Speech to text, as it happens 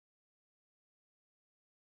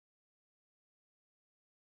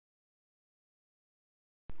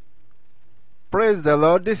Praise the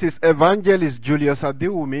Lord. This is Evangelist Julius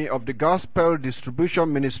Adiwumi of the Gospel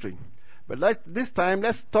Distribution Ministry. But this time,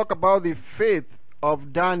 let's talk about the faith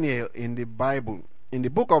of Daniel in the Bible. In the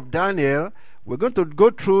book of Daniel, we're going to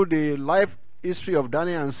go through the life history of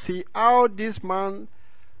Daniel and see how this man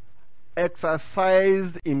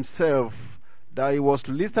exercised himself, that he was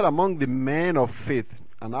listed among the men of faith,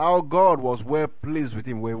 and how God was well pleased with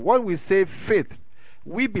him. When we say faith,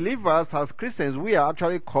 we believers as Christians, we are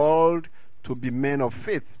actually called to be men of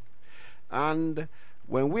faith. And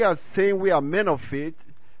when we are saying we are men of faith,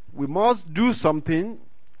 we must do something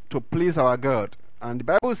to please our God. And the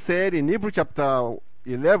Bible said in Hebrews chapter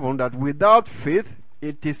 11 that without faith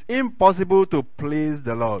it is impossible to please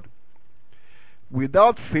the Lord.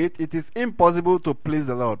 Without faith it is impossible to please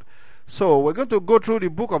the Lord. So we're going to go through the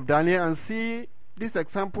book of Daniel and see this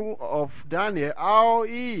example of Daniel, how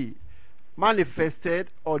he manifested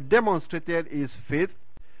or demonstrated his faith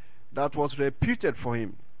that was reputed for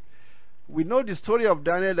him. We know the story of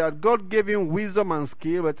Daniel, that God gave him wisdom and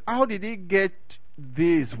skill, but how did he get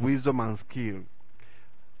this wisdom and skill?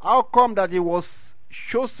 How come that he was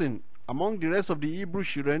chosen among the rest of the Hebrew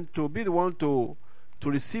children to be the one to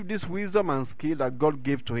receive this wisdom and skill that God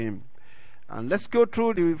gave to him? And let's go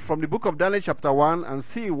through from the book of Daniel chapter 1 and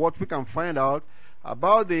see what we can find out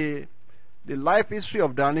about the life history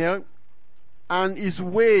of Daniel and his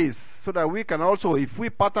ways, so that we can also, if we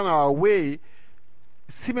pattern our way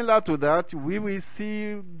similar to that, we will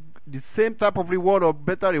see the same type of reward or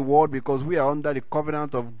better reward, because we are under the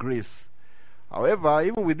covenant of grace. However,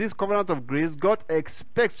 even with this covenant of grace, God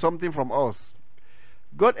expects something from us.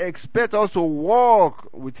 God expects us to walk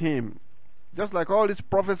with him. Just like all these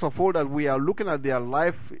prophets of old, that we are looking at their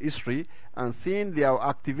life history and seeing their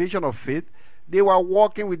activation of faith, they were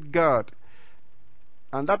walking with God.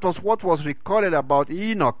 And that was what was recorded about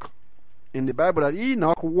Enoch in the Bible, that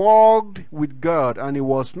Enoch walked with God, and he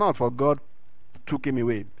was not, for God took him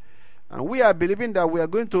away. And we are believing that we are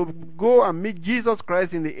going to go and meet Jesus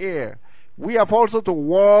Christ in the air. We have also to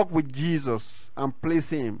walk with Jesus and please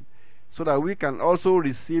him, so that we can also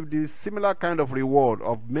receive this similar kind of reward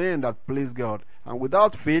of men that please God. And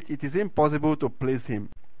without faith, it is impossible to please him.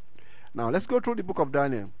 Now, let's go through the book of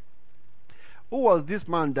Daniel. Who was this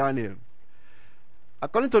man Daniel?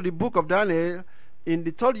 According to the book of Daniel, in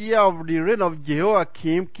the 3rd year of the reign of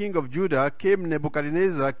Jehoiakim, king of Judah, came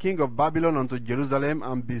Nebuchadnezzar, king of Babylon, unto Jerusalem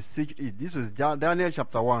and besieged it. This is Daniel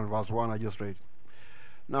chapter 1, verse 1 I just read.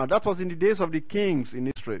 Now, that was in the days of the kings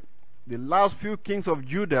in Israel. The last few kings of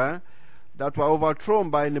Judah that were overthrown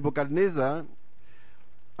by Nebuchadnezzar,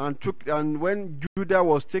 and when Judah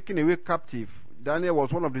was taken away captive, Daniel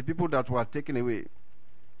was one of the people that were taken away.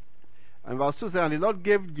 And verse 2 says, and the Lord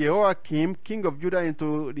gave Jehoiakim, king of Judah,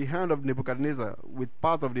 into the hand of Nebuchadnezzar, with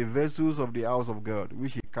part of the vessels of the house of God,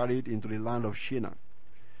 which he carried into the land of Shinar,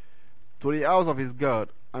 to the house of his God,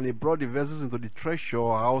 and he brought the vessels into the treasure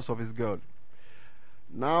house of his God.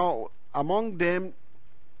 Now, among them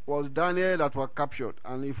was Daniel that were captured.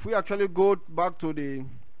 And if we actually go back to the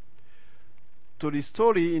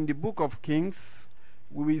story in the book of Kings,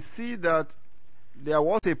 we will see that there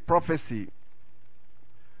was a prophecy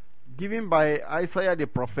given by Isaiah the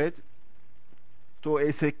prophet to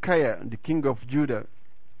Hezekiah, the king of Judah,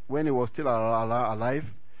 when he was still alive,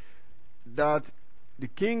 that the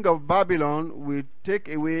king of Babylon will take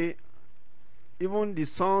away even the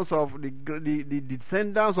sons of the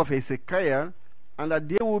descendants of Hezekiah, and that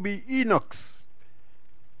there will be eunuchs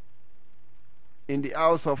in the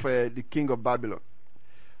house of the king of Babylon.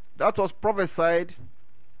 That was prophesied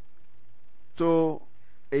to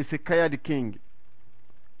Hezekiah the king.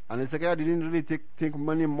 And Hezekiah didn't really think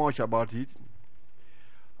much about it.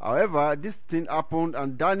 However, this thing happened,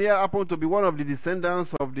 and Daniel happened to be one of the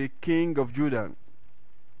descendants of the king of Judah.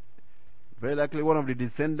 Very likely one of the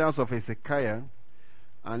descendants of Hezekiah.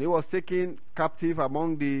 And he was taken captive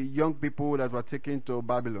among the young people that were taken to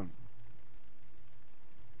Babylon.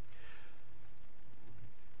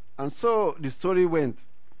 And so the story went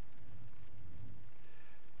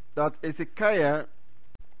that Hezekiah,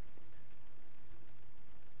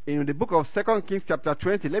 in the book of 2 Kings chapter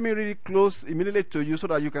 20, let me read it close immediately to you so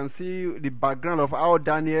that you can see the background of how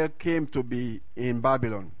Daniel came to be in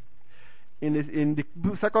Babylon. In the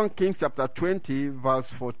 2 Kings chapter 20, verse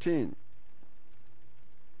 14.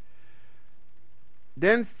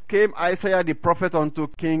 Then came Isaiah the prophet unto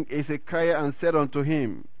King Hezekiah and said unto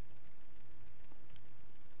him,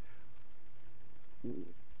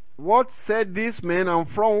 what said this man, and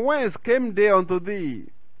from whence came they unto thee?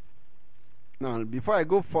 Now, before I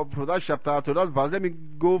go for that chapter, to that verse, let me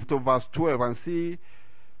go to verse 12 and see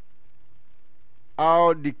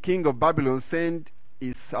how the king of Babylon sent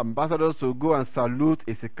his ambassadors to go and salute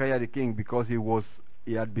Hezekiah the king because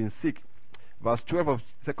he had been sick. Verse 12 of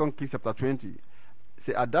 2 Kings chapter 20.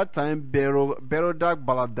 Say, at that time Berodach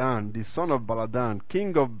Baladan, the son of Baladan,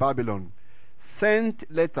 king of Babylon, sent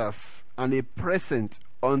letters and a present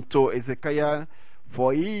unto Hezekiah,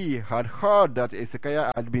 for he had heard that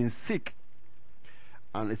Hezekiah had been sick.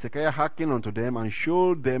 And Hezekiah hearkened unto them, and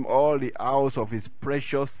showed them all the house of his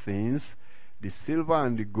precious things, the silver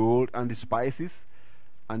and the gold, and the spices,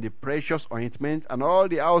 and the precious ointment, and all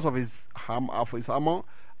the house of his armor,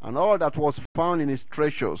 and all that was found in his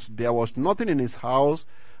treasures. There was nothing in his house,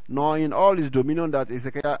 nor in all his dominion, that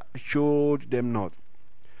Hezekiah showed them not.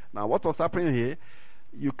 Now, what was happening here?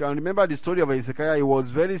 You can remember the story of Hezekiah. He was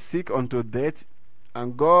very sick unto death,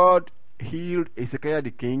 and God healed Hezekiah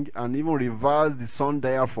the king, and even reversed the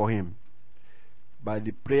sundial for him by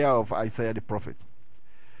the prayer of Isaiah the prophet.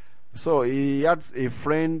 So he had a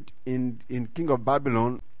friend in king of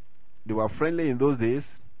Babylon. They were friendly in those days,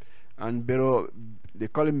 and they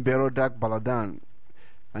call him Berodach Baladan,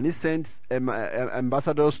 and he sent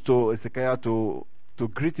ambassadors to Hezekiah to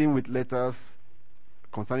greet him with letters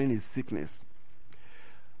concerning his sickness.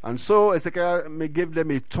 And so Hezekiah gave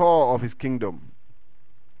them a tour of his kingdom.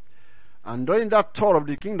 And during that tour of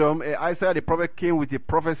the kingdom, Isaiah the prophet came with a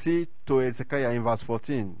prophecy to Hezekiah in verse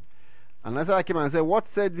 14. And Isaiah came and said, what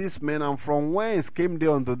said this men, and from whence came they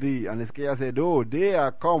unto thee? And Hezekiah said, oh, they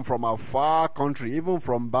are come from a far country, even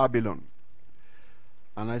from Babylon.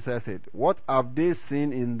 And Isaiah said, what have they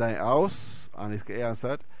seen in thy house? And Hezekiah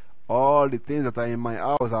answered, all the things that are in my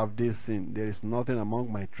house have they seen. There is nothing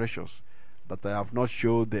among my treasures that I have not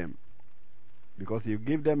showed them. Because you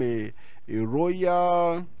give them a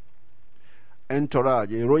royal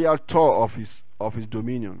entourage, a royal tour of his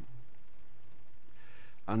dominion.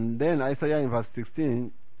 And then Isaiah in verse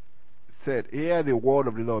 16 said, hear the word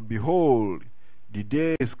of the Lord. Behold, the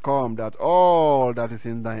day is come that all that is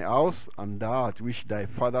in thy house, and that which thy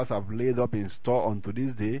fathers have laid up in store unto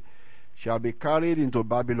this day, shall be carried into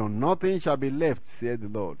Babylon. Nothing shall be left, saith the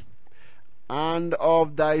Lord. And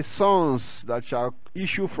of thy sons that shall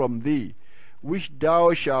issue from thee, which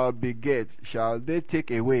thou shalt beget, shall they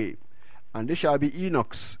take away, and they shall be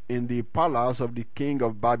eunuchs in the palace of the king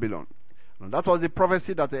of Babylon. Now, that was the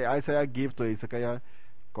prophecy that Isaiah gave to Hezekiah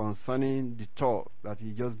concerning the tour that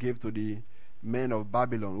he just gave to the men of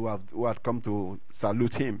Babylon who had come to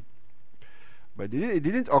salute him. But it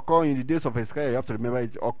didn't occur in the days of Hezekiah. You have to remember,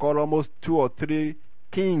 it occurred almost 2 or 3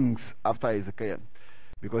 kings after Hezekiah.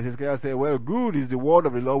 Because Hezekiah said, well, good is the word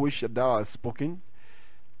of the Lord which thou hast spoken.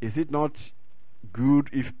 Is it not good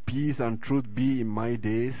if peace and truth be in my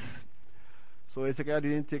days? So Hezekiah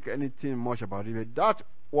didn't take anything much about it. But that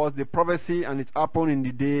was the prophecy, and it happened in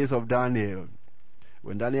the days of Daniel,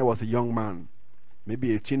 when Daniel was a young man,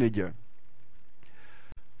 maybe a teenager.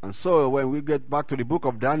 And so when we get back to the book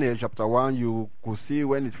of Daniel chapter 1, you could see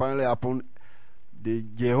when it finally happened. The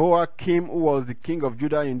Jehoiakim, who was the king of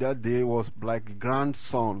Judah in that day, was like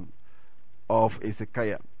grandson of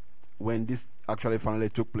Hezekiah when this actually finally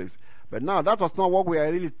took place. But now that was not what we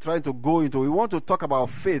are really trying to go into. We want to talk about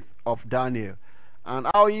faith of Daniel and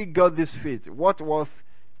how he got this faith. What was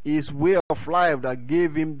his way of life that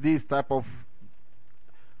gave him this type of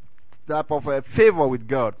favor with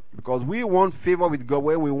God? Because we want favor with God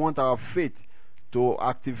where we want our faith to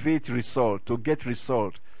activate result, to get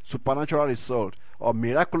result, supernatural result, or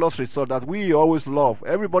miraculous result that we always love.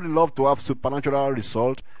 Everybody loves to have supernatural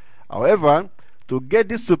result. However, to get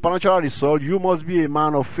this supernatural result, you must be a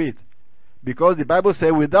man of faith. Because the Bible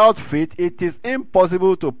says, without faith, it is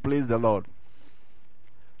impossible to please the Lord.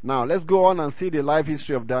 Now, let's go on and see the life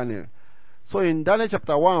history of Daniel. So in Daniel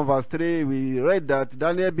chapter 1 verse 3, we read that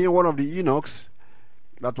Daniel, being one of the eunuchs,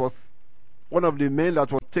 that was one of the men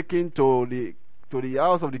that was taken to the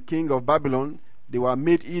house of the king of Babylon, they were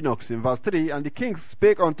made eunuchs in verse 3. And the king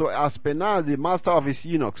spake unto Aspenaz, the master of his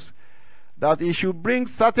eunuchs, that he should bring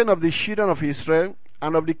certain of the children of Israel,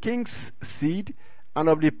 and of the king's seed, and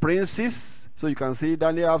of the princes. So you can see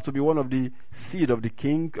Daniel has to be one of the seed of the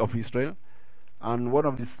king of Israel, and one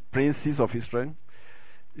of the princes of Israel.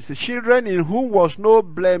 It's the children in whom was no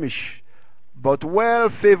blemish, but well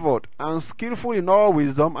favored, and skillful in all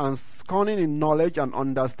wisdom, and cunning in knowledge, and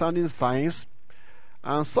understanding science,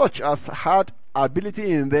 and such as had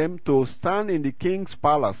ability in them to stand in the king's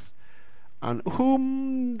palace, and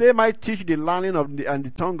whom they might teach the learning of and the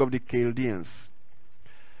tongue of the Chaldeans.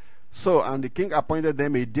 So, and the king appointed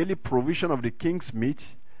them a daily provision of the king's meat,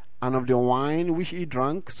 and of the wine which he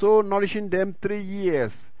drank, so nourishing them 3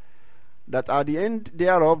 years, that at the end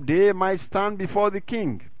thereof they might stand before the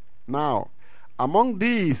king. Now, among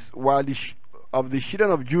these were of the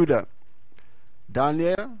children of Judah,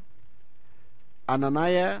 Daniel,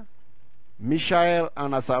 Ananias, Mishael,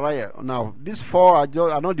 and Azariah. Now, these four are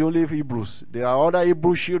not the only Hebrews. There are other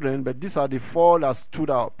Hebrew children, but these are the four that stood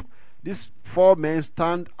up. These four men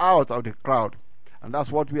stand out of the crowd, and that's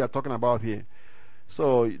what we are talking about here.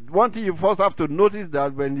 So, one thing you first have to notice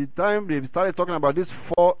that when the time they started talking about these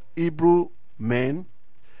four Hebrew men,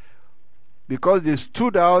 because they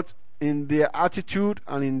stood out in their attitude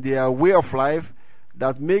and in their way of life,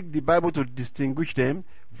 that make the Bible to distinguish them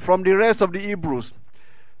from the rest of the Hebrews.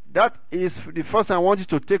 That is the first thing I want you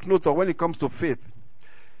to take note of when it comes to faith.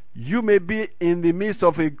 You may be in the midst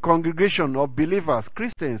of a congregation of believers,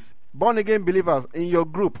 Christians, born-again believers in your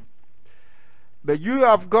group. But you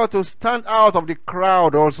have got to stand out of the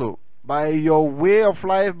crowd also by your way of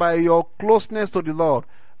life, by your closeness to the Lord,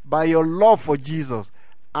 by your love for Jesus,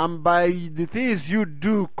 and by the things you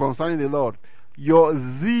do concerning the Lord, your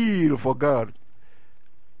zeal for God.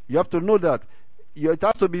 You have to know that it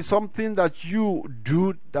has to be something that you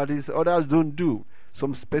do that is others don't do.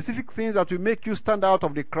 Some specific things that will make you stand out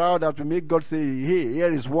of the crowd, that will make God say, hey,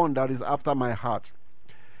 here is one that is after my heart.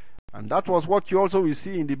 And that was what you also will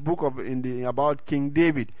see in the book of about King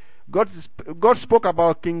David. God spoke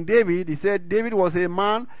about King David. He said David was a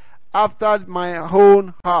man after my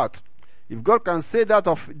own heart. If God can say that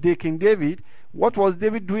of the King David, what was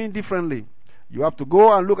David doing differently? You have to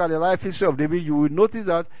go and look at the life history of David. You will notice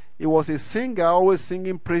that he was a singer, always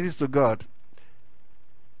singing praises to God.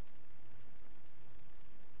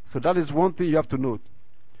 So that is one thing you have to note.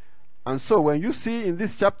 And so when you see in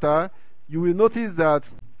this chapter, you will notice that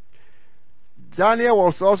Daniel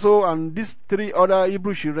was also, and these three other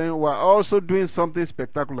Hebrew children were also doing something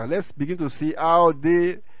spectacular. Let's begin to see how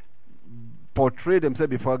they portray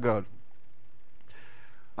themselves before God.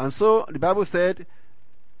 And so the Bible said,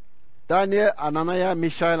 Daniel, Ananias,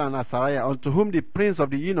 Mishael, and Azariah, unto whom the prince of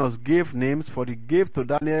the eunuchs gave names, for he gave to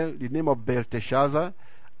Daniel the name of Belteshazzar,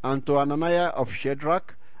 and to Ananias of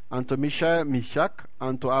Shadrach, and to Mishael, Meshach,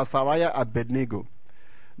 and to Azariah, Abednego.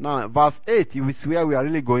 Now, verse 8 is where we are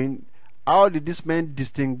really going. How did these men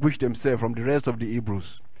distinguish themselves from the rest of the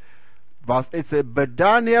Hebrews? Verse 8 says, but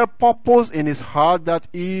Daniel purposed in his heart that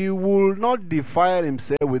he would not defile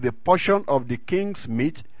himself with a portion of the king's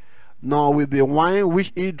meat, nor with the wine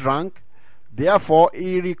which he drank. Therefore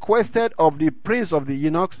he requested of the prince of the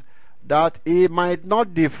eunuchs that he might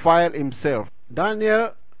not defile himself.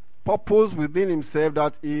 Daniel purposed within himself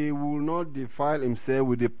that he will not defile himself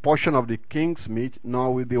with a portion of the king's meat,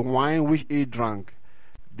 nor with the wine which he drank.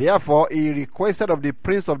 Therefore he requested of the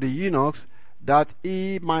prince of the eunuchs that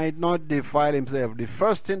he might not defile himself. The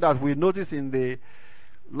first thing that we notice in the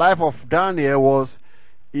life of Daniel was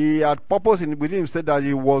he had purpose within himself that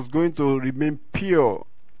he was going to remain pure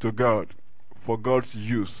to God, for God's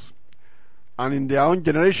use. And in their own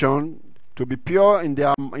generation, to be pure in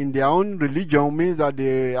their own religion means that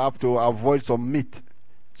they have to avoid some meat,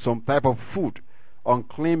 some type of food,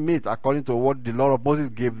 unclean meat, according to what the law of Moses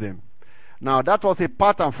gave them. Now that was a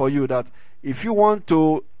pattern for you, that if you want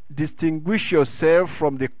to distinguish yourself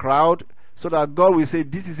from the crowd, so that God will say,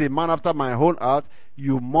 this is a man after my own heart,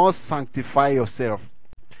 you must sanctify yourself.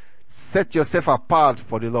 Set yourself apart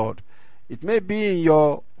for the Lord. It may be in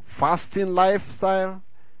your fasting lifestyle,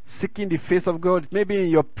 seeking the face of God. It may be in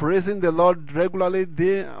your praising the Lord regularly,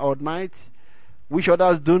 day or night, which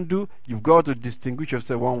others don't do. You've got to distinguish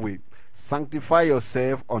yourself one way. Sanctify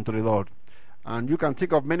yourself unto the Lord. And you can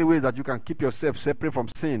think of many ways that you can keep yourself separate from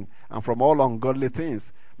sin and from all ungodly things.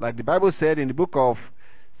 Like the Bible said in the book of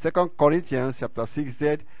 2 Corinthians chapter 6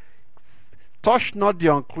 said, touch not the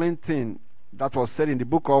unclean thing. That was said in the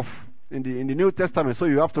book of in the New Testament. So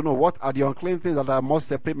you have to know what are the unclean things that I must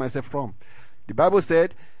separate myself from. The Bible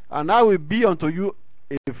said, and I will be unto you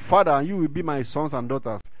a father, and you will be my sons and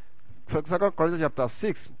daughters. 2 Corinthians chapter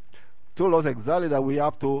 6 told us exactly that we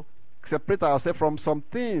have to separate ourselves from some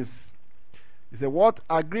things. He said, what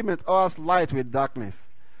agreement has light with darkness?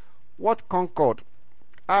 What concord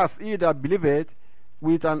has he that believeth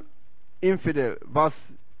with an infidel? Verse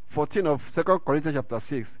 14 of 2 Corinthians chapter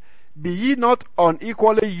 6. Be ye not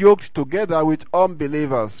unequally yoked together with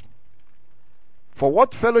unbelievers? For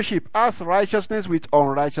what fellowship has righteousness with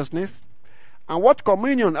unrighteousness? And what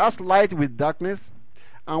communion has light with darkness?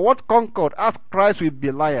 And what concord has Christ with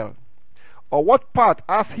Belial? Or what part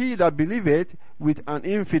has he that believeth with an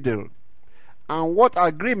infidel? And what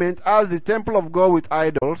agreement has the temple of God with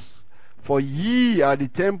idols? For ye are the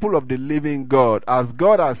temple of the living God. As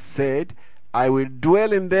God has said, I will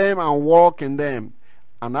dwell in them and walk in them,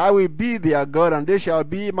 and I will be their God, and they shall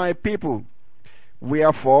be my people.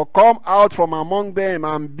 Wherefore come out from among them,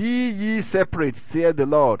 and be ye separate, saith the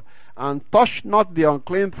Lord, and touch not the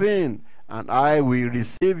unclean thing, and I will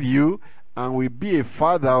receive you, and will be a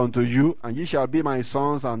father unto you, and ye shall be my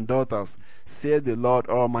sons and daughters, saith the Lord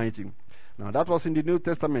Almighty. Now that was in the New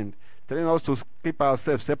Testament, telling us to keep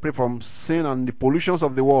ourselves separate from sin and the pollutions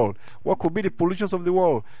of the world. What could be the pollutions of the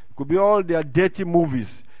world? It could be all their dirty movies.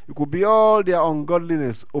 It could be all their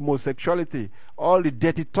ungodliness, homosexuality, all the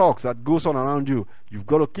dirty talks that goes on around you. You've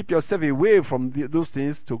got to keep yourself away from those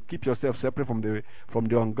things to keep yourself separate from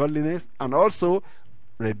the ungodliness, and also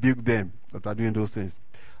rebuke them that are doing those things.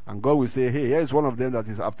 And God will say, hey, here is one of them that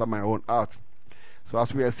is after my own heart. So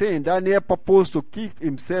as we are saying, Daniel proposed to keep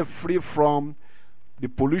himself free from the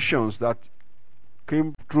pollutions that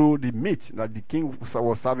came through the meat that the king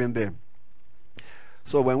was serving them.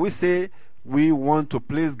 So when we say we want to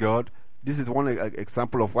please God, this is one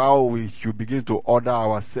example of how we should begin to order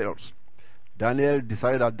ourselves. Daniel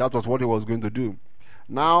decided that that was what he was going to do.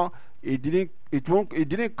 Now, it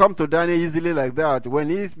didn't come to Daniel easily like that. When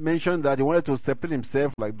he mentioned that he wanted to separate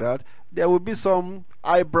himself like that, there would be some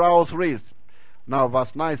eyebrows raised. Now,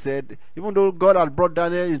 verse 9 said, even though God had brought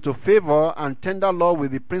Daniel into favor and tender love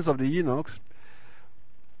with the prince of the eunuchs,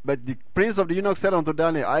 but the prince of the eunuchs said unto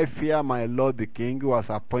Daniel, I fear my lord the king, who has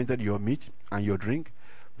appointed your meat and your drink.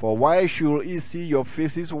 For why should he see your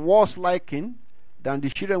faces worse liking than the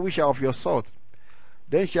children which are of your sort?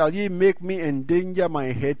 Then shall ye make me endanger my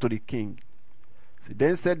head to the king.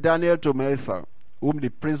 Then said Daniel to Melchizedek, whom the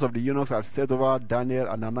prince of the eunuchs had set over Daniel,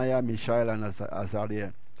 Ananiah, Mishael, and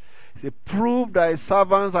Azariah, he said, prove thy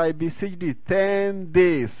servants, I beseech thee, 10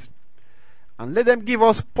 days, and let them give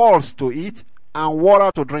us pulse to eat and water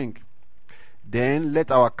to drink. Then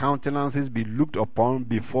let our countenances be looked upon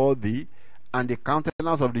before thee, and the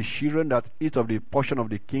countenance of the children that eat of the portion of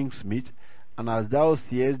the king's meat, and as thou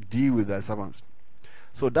seest, deal with thy servants.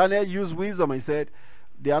 So Daniel used wisdom. He said,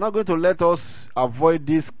 they are not going to let us avoid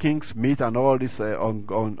this king's meat and all this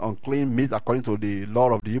unclean meat according to the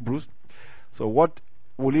law of the Hebrews. So what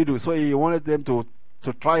will he do? So he wanted them to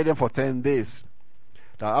try them for 10 days.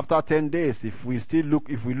 That after 10 days, if we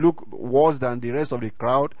look worse than the rest of the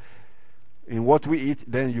crowd in what we eat,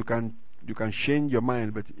 then you can change your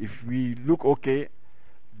mind. But if we look okay,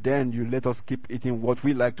 then you let us keep eating what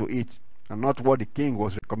we like to eat and not what the king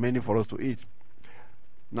was recommending for us to eat.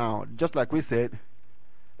 Now, just like we said,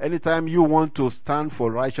 anytime you want to stand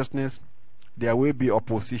for righteousness, there will be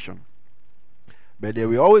opposition. But there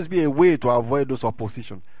will always be a way to avoid those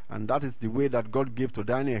opposition. And that is the way that God gave to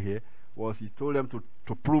Daniel here, was he told them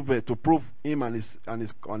to prove him and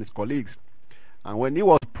his colleagues. And when he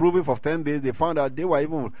was proving for 10 days, they found that they were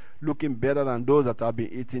even looking better than those that have been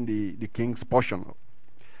eating the king's portion.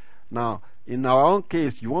 Now, in our own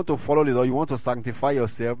case, you want to follow the law, you want to sanctify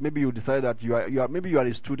yourself. Maybe you decide that maybe you are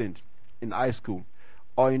a student in high school,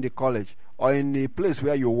 or in the college, or in a place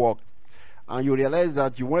where you work, and you realize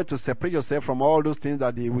that you wanted to separate yourself from all those things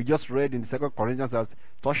that we just read in 2 Corinthians as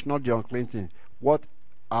touch not the unclean thing. What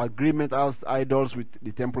agreement has idols with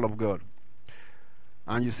the temple of God?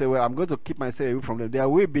 And you say, well, I'm going to keep myself away from them. There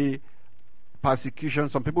will be persecution.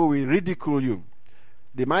 Some people will ridicule you.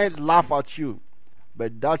 They might laugh at you,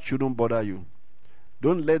 but that shouldn't bother you.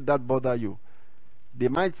 Don't let that bother you. They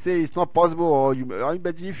might say it's not possible,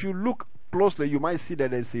 but if you look closely, you might see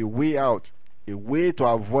that there's a way out, a way to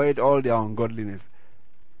avoid all their ungodliness.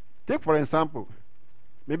 Take for example,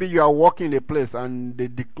 maybe you are working in a place and they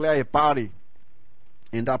declare a party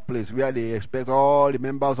in that place where they expect all the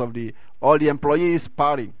members of all the employees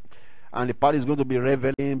party, and the party is going to be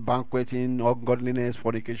reveling, banqueting, ungodliness,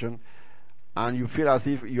 fornication, and you feel as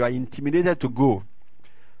if you are intimidated to go.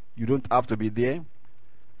 You don't have to be there.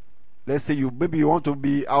 Let's say maybe you want to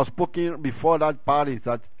be outspoken before that party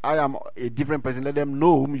that I am a different person. Let them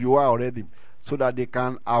know whom you are already, so that they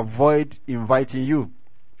can avoid inviting you,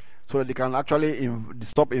 so that they can actually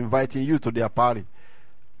stop inviting you to their party.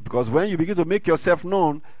 Because when you begin to make yourself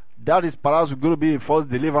known, that is perhaps going to be a false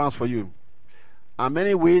deliverance for you. And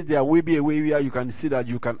many ways, there will be a way where you can see that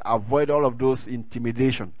you can avoid all of those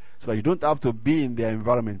intimidation, so that you don't have to be in their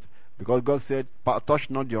environment. Because God said, touch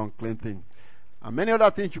not the unclean thing. And many other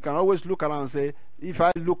things you can always look around and say, if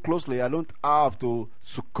I look closely, I don't have to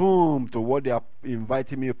succumb to what they are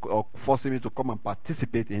inviting me or forcing me to come and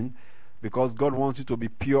participate in, because God wants you to be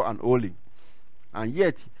pure and holy. And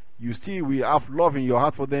yet, you see, we have love in your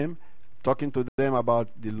heart for them, talking to them about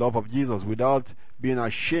the love of Jesus without being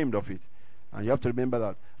ashamed of it. And you have to remember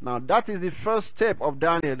that. Now, that is the first step of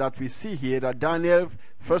Daniel that we see here, that Daniel,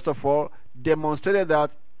 first of all, demonstrated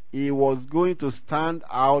that he was going to stand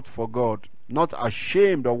out for God, not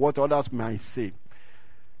ashamed of what others might say.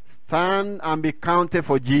 Stand and be counted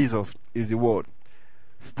for Jesus is the word.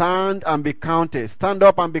 Stand and be counted. Stand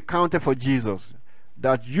up and be counted for Jesus.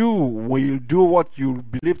 that you will do what you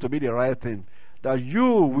believe to be the right thing, that you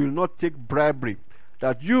will not take bribery,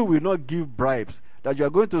 that you will not give bribes, that you are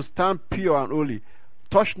going to stand pure and holy.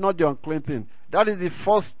 Touch not the unclean thing. That is the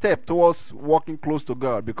first step towards walking close to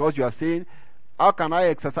God, because you are saying, how can I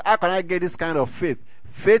exercise, how can I get this kind of faith?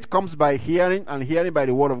 Faith comes by hearing, and hearing by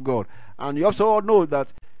the word of God. And you also know that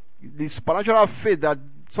the supernatural faith that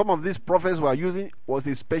some of these prophets were using was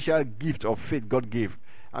a special gift of faith God gave.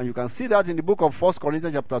 And you can see that in the book of 1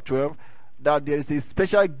 Corinthians chapter 12, that there is a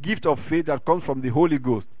special gift of faith that comes from the Holy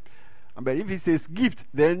Ghost. But if it says gift,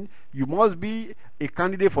 then you must be a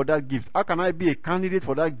candidate for that gift. How can I be a candidate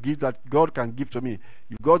for that gift that God can give to me?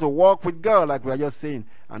 You've got to walk with God, like we are just saying.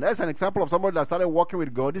 And that's an example of somebody that started walking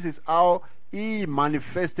with God. This is how he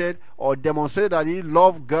manifested or demonstrated that he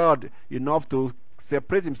loved God enough to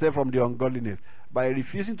separate himself from the ungodliness by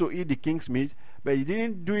refusing to eat the king's meat. But he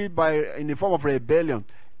didn't do it in the form of rebellion.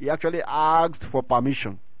 He actually asked for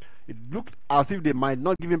permission. It looked as if they might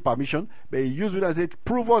not give him permission, but he used it and said,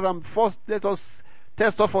 prove us and first let us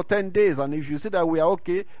test us for 10 days. And if you see that we are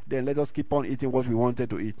okay, then let us keep on eating what we wanted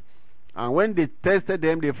to eat. And when they tested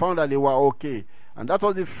them, they found that they were okay. And that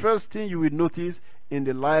was the first thing you will notice in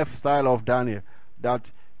the lifestyle of Daniel, that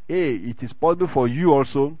it is possible for you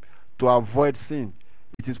also to avoid sin.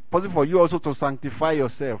 It is possible for you also to sanctify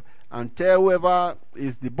yourself and tell whoever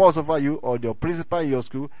is the boss over you or the principal in your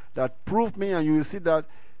school that prove me, and you will see that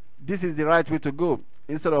this is the right way to go,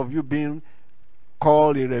 instead of you being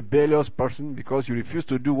called a rebellious person because you refuse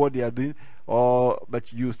to do what they are doing, but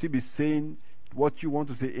you still be saying what you want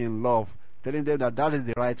to say in love, telling them that that is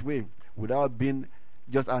the right way without being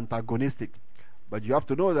just antagonistic. But you have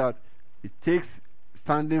to know that it takes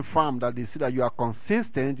standing firm, that they see that you are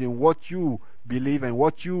consistent in what you believe and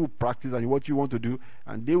what you practice and what you want to do,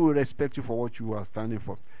 and they will respect you for what you are standing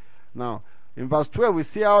for. Now, in verse 12, we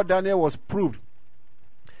see how Daniel was proved.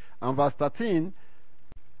 And verse 13,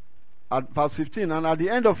 at verse 15, and at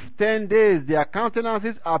the end of 10 days, their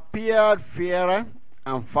countenances appeared fairer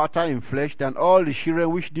and fatter in flesh than all the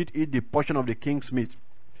children which did eat the portion of the king's meat.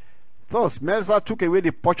 Thus Melzar took away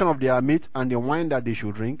the portion of their meat and the wine that they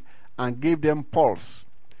should drink, and gave them pulse.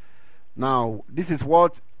 Now, this is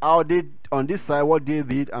how they, on this side, what they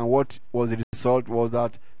did, and what was the result was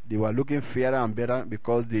that they were looking fairer and better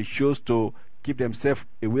because they chose to keep themselves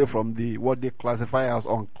away from what they classify as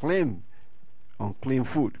unclean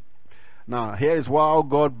food. Now, here is how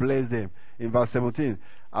God blessed them. In verse 17,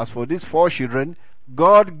 as for these 4 children,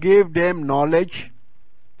 God gave them knowledge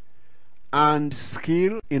and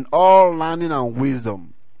skill in all learning and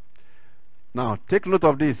wisdom. Now, take note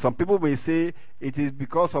of this. Some people may say it is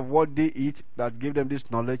because of what they eat that gave them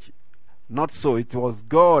this knowledge. Not so. It was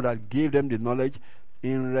God that gave them the knowledge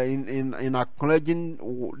in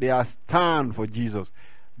acknowledging their stand for Jesus.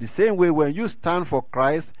 The same way, when you stand for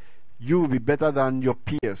Christ, you will be better than your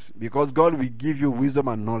peers, because God will give you wisdom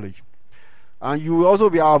and knowledge. And you will also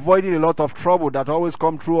be avoiding a lot of trouble that always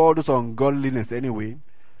come through all this ungodliness anyway.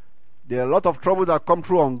 There are a lot of trouble that come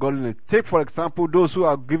through ungodliness. Take, for example, those who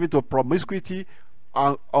are given to promiscuity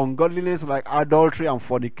and ungodliness like adultery and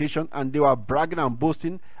fornication, and they were bragging and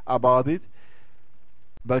boasting about it.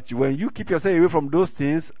 But when you keep yourself away from those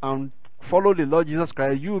things and follow the Lord Jesus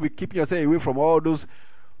Christ, you will be keeping yourself away from all those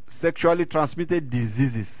sexually transmitted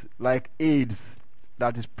diseases like AIDS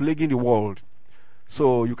that is plaguing the world.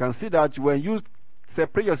 So you can see that when you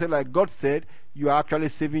separate yourself like God said, you are actually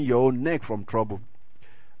saving your own neck from trouble.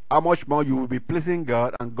 How much more you will be pleasing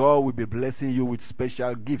God, and God will be blessing you with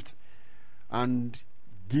special gifts and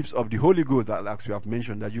gifts of the Holy Ghost, that, like we have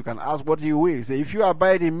mentioned, that you can ask what you will. Say, if you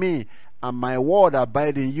abide in me and my word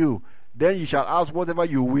abide in you, then you shall ask whatever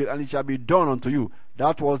you will, and it shall be done unto you.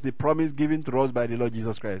 That was the promise given to us by the Lord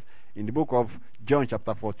Jesus Christ in the book of John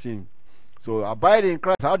chapter 14. So abide in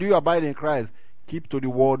Christ. How do you abide in Christ? Keep to the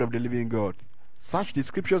word of the living God. Search the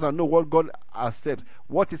scriptures and know what God accepts,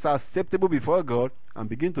 what is acceptable before God, and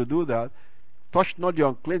begin to do that. Touch not the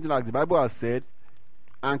unclean, like the Bible has said,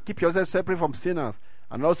 and keep yourself separate from sinners.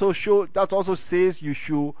 And also that also says you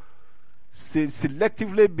should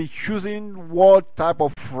selectively be choosing what type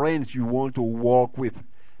of friends you want to walk with,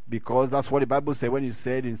 because that's what the Bible said when it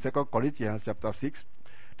said in 2 Corinthians chapter 6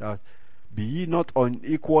 that be ye not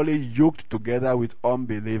unequally yoked together with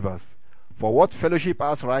unbelievers. For what fellowship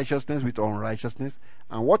has righteousness with unrighteousness,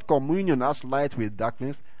 and what communion has light with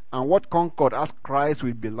darkness, and what concord has Christ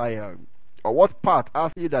with Belial? Or what part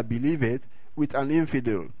has he that believeth with an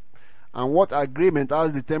infidel? And what agreement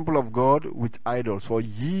has the temple of God with idols? For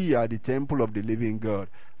ye are the temple of the living God.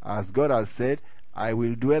 As God has said, I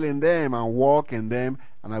will dwell in them and walk in them,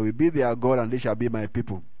 and I will be their God, and they shall be my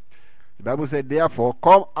people. The Bible said, therefore,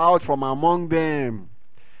 come out from among them,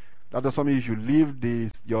 That doesn't mean you should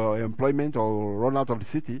leave your employment or run out of the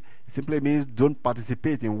city. It simply means don't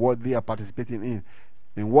participate in what they are participating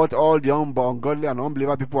in what all the ungodly and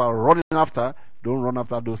unbeliever people are running after. Don't run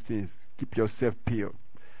after those things. Keep yourself pure.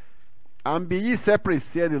 And be ye separate,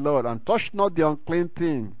 said the Lord, and touch not the unclean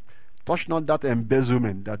thing. Touch not that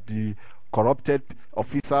embezzlement that the corrupted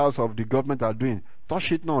officers of the government are doing.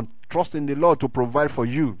 Touch it not. Trust in the Lord to provide for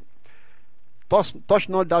you. Touch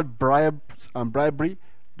not that bribes and bribery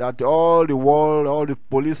that all the world, all the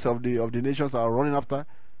police of the nations are running after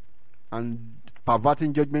and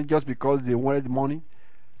perverting judgment just because they wanted money.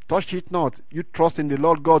 Touch it not. You trust in the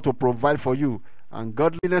Lord God to provide for you. And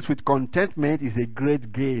godliness with contentment is a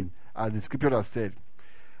great gain, as the scripture has said.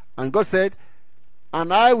 And God said,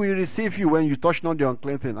 and I will receive you when you touch not the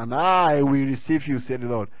unclean thing, and I will receive you, said the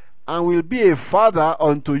Lord, and will be a father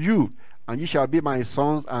unto you, and ye shall be my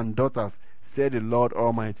sons and daughters, said the Lord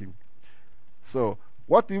Almighty. So,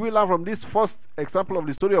 what do we learn from this first example of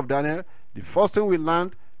the story of Daniel? The first thing we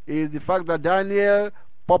learned is the fact that Daniel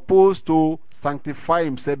purposed to sanctify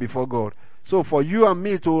himself before God. So for you and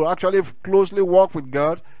me to actually closely walk with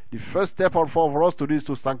God, the first step for us to do is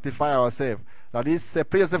to sanctify ourselves. That is,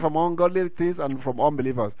 separate yourself from ungodly things and from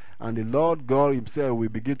unbelievers. And the Lord God himself will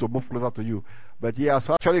begin to move closer to you. But he has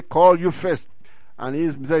actually called you first. And he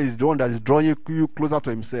himself is the one that is drawing you closer to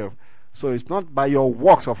himself. So it's not by your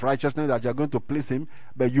works of righteousness that you are going to please him.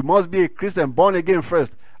 But you must be a Christian born again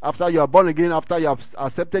first. After you are born again, after you have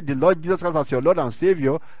accepted the Lord Jesus Christ as your Lord and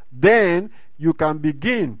Savior, then you can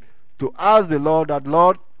begin to ask the Lord that,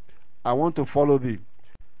 Lord, I want to follow thee.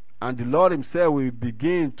 And the Lord himself will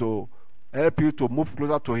begin to help you to move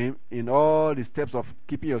closer to him in all the steps of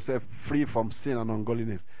keeping yourself free from sin and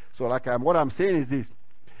ungodliness. So what I'm saying is this.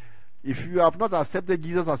 If you have not accepted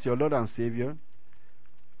Jesus as your Lord and Savior,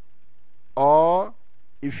 or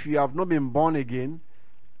if you have not been born again,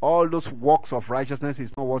 all those works of righteousness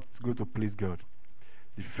is not what's going to please God.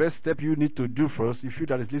 The first step you need to do first, if you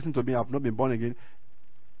that is listening to me have not been born again,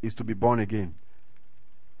 is to be born again.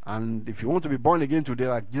 And if you want to be born again today,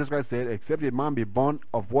 like Jesus Christ said, except a man be born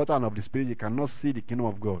of water and of the Spirit, you cannot see the kingdom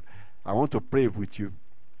of God. I want to pray with you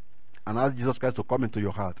and ask Jesus Christ to come into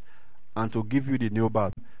your heart and to give you the new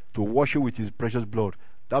birth, to wash you with his precious blood.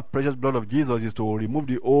 That precious blood of Jesus is to remove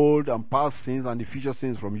the old and past sins and the future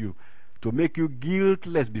sins from you, to make you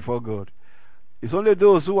guiltless before God. It's only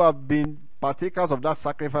those who have been partakers of that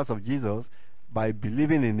sacrifice of Jesus by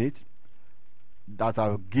believing in it that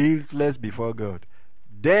are guiltless before God.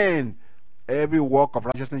 Then every work of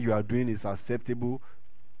righteousness you are doing is acceptable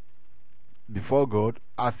before God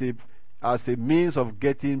as a means of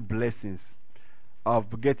getting blessings,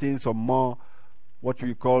 of getting some more, what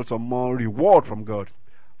we call some more reward from God.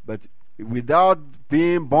 But without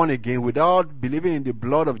being born again, without believing in the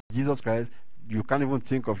blood of Jesus Christ, you can't even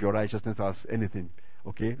think of your righteousness as anything.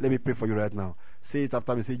 Okay, let me pray for you right now. Say it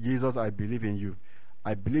after me. Say, Jesus, I believe in you.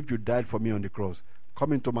 I believe you died for me on the cross.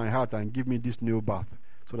 Come into my heart and give me this new birth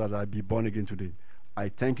so that I'll be born again today. I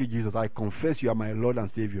thank you, Jesus. I confess you are my Lord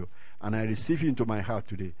and Savior, and I receive you into my heart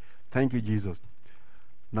today. Thank you, Jesus.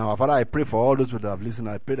 Now, Father, I pray for all those who have listened.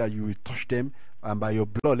 I pray that you will touch them, and by your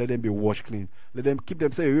blood, let them be washed clean. Let them keep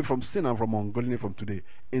themselves away from sin and from ungodliness from today.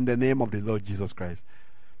 In the name of the Lord Jesus Christ.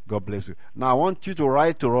 God bless you. Now, I want you to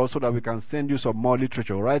write to us so that we can send you some more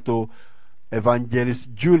literature. Write to Evangelist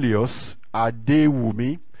Julius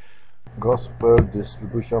Adewumi, Gospel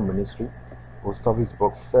Distribution Ministry, Post Office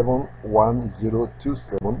Box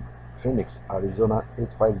 71027, Phoenix, Arizona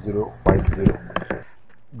 85050.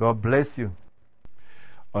 God bless you.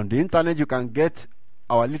 On the internet, you can get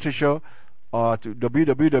our literature at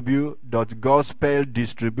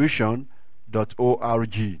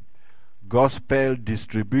www.gospeldistribution.org. Gospel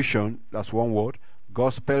Distribution, that's one word,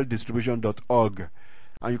 gospeldistribution.org.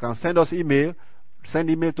 And you can send us email, send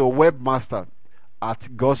email to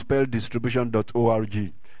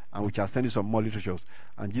webmaster@gospeldistribution.org, and we shall send you some more literatures.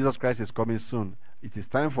 And Jesus Christ is coming soon. It is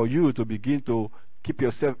time for you to begin to keep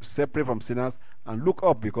yourself separate from sinners and look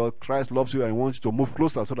up, because Christ loves you and wants you to move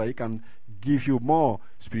closer so that he can give you more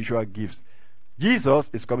spiritual gifts. Jesus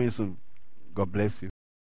is coming soon. God bless you.